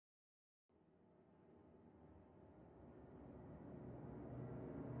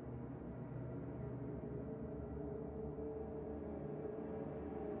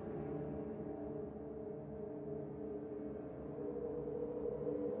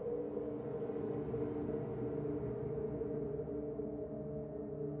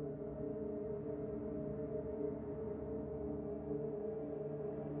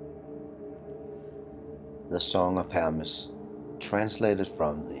The Song of Hermes, translated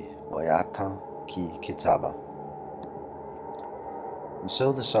from the Vāyadā kitāba. And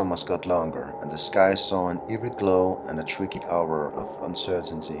so the summers got longer, and the sky saw an eerie glow and a tricky hour of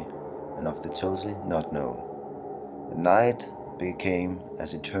uncertainty and of the totally not known. The night became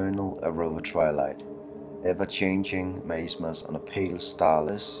as eternal a rover twilight, ever-changing miasmas on a pale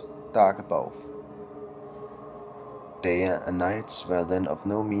starless dark above. Day and nights were then of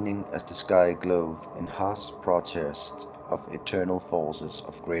no meaning as the sky glowed in harsh protest of eternal forces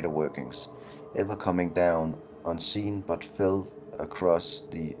of greater workings, ever coming down unseen but filled across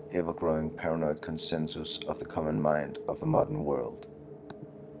the ever-growing paranoid consensus of the common mind of a modern world.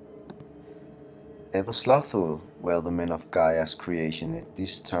 Ever slothful were the men of Gaia's creation at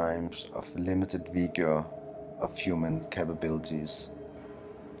these times of limited vigor of human capabilities,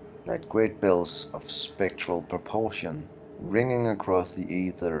 like great bells of spectral proportion, ringing across the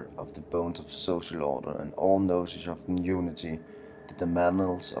ether of the bones of social order and all notions of unity, did the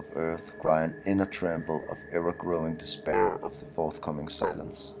mammals of earth cry an inner tremble of ever-growing despair of the forthcoming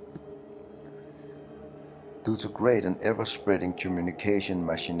silence. Due to great and ever-spreading communication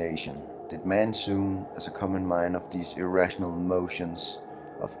machination, did man soon, as a common mind of these irrational motions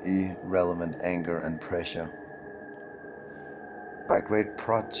of irrelevant anger and pressure, by great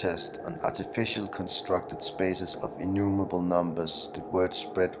protest on artificial constructed spaces of innumerable numbers, did word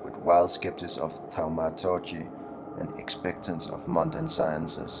spread with wild skeptics of thaumaturgy and expectance of mundane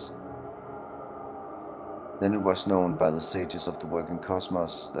sciences. Then it was known by the sages of the working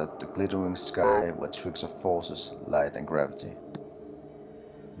cosmos that the glittering sky were tricks of forces, light and gravity.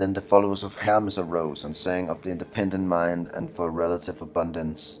 Then the followers of Hermes arose and sang of the independent mind and for relative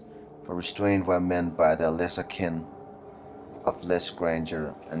abundance, for restrained were men by their lesser kin, of less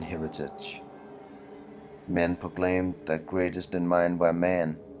grandeur and heritage. Men proclaimed that greatest in mind were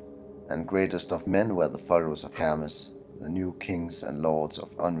man, and greatest of men were the followers of Hermes, the new kings and lords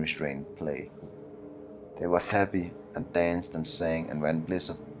of unrestrained play. They were happy and danced and sang and were in bliss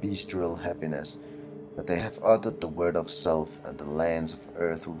of bestial happiness, but they have uttered the word of self, and the lands of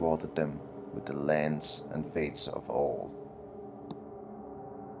earth rewarded them with the lands and fates of all.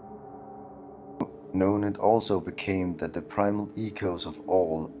 Known it also became that the primal echoes of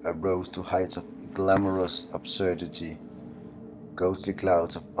all arose to heights of glamorous absurdity. Ghostly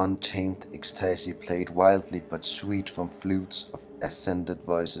clouds of untamed ecstasy played wildly but sweet from flutes of ascended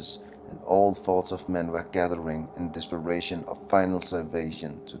voices, and all thoughts of men were gathering in desperation of final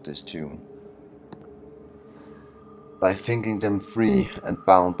salvation to this tune. By thinking them free and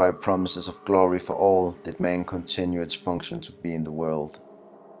bound by promises of glory for all, did man continue its function to be in the world.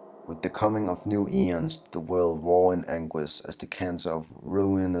 With the coming of new eons, the world wore in anguish as the cancer of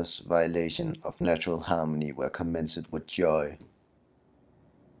ruinous violation of natural harmony were commenced with joy.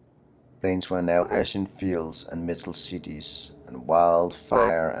 Plains were now ashen fields and metal cities, and wild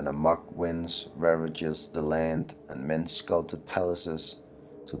fire and amok winds ravages the land, and men sculpted palaces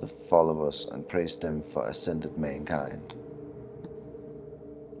to the followers and praised them for ascended mankind.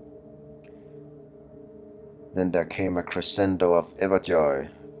 Then there came a crescendo of ever joy,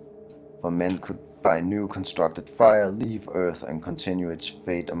 for men could by new constructed fire leave earth and continue its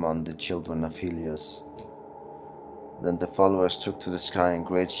fate among the children of Helios. Then the followers took to the sky in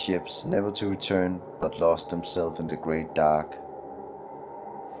great ships, never to return, but lost themselves in the great dark.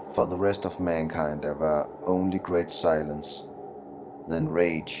 For the rest of mankind there were only great silence, then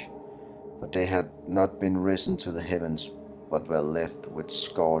rage, for they had not been risen to the heavens, but were left with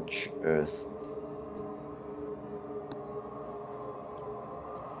scorched earth.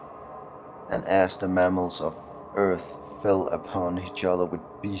 And as the mammals of earth fell upon each other with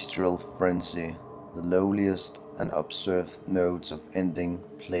bestial frenzy, the lowliest and observed notes of ending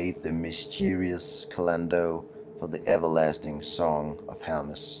played the mysterious calando for the everlasting song of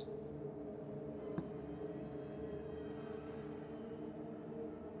Hermes.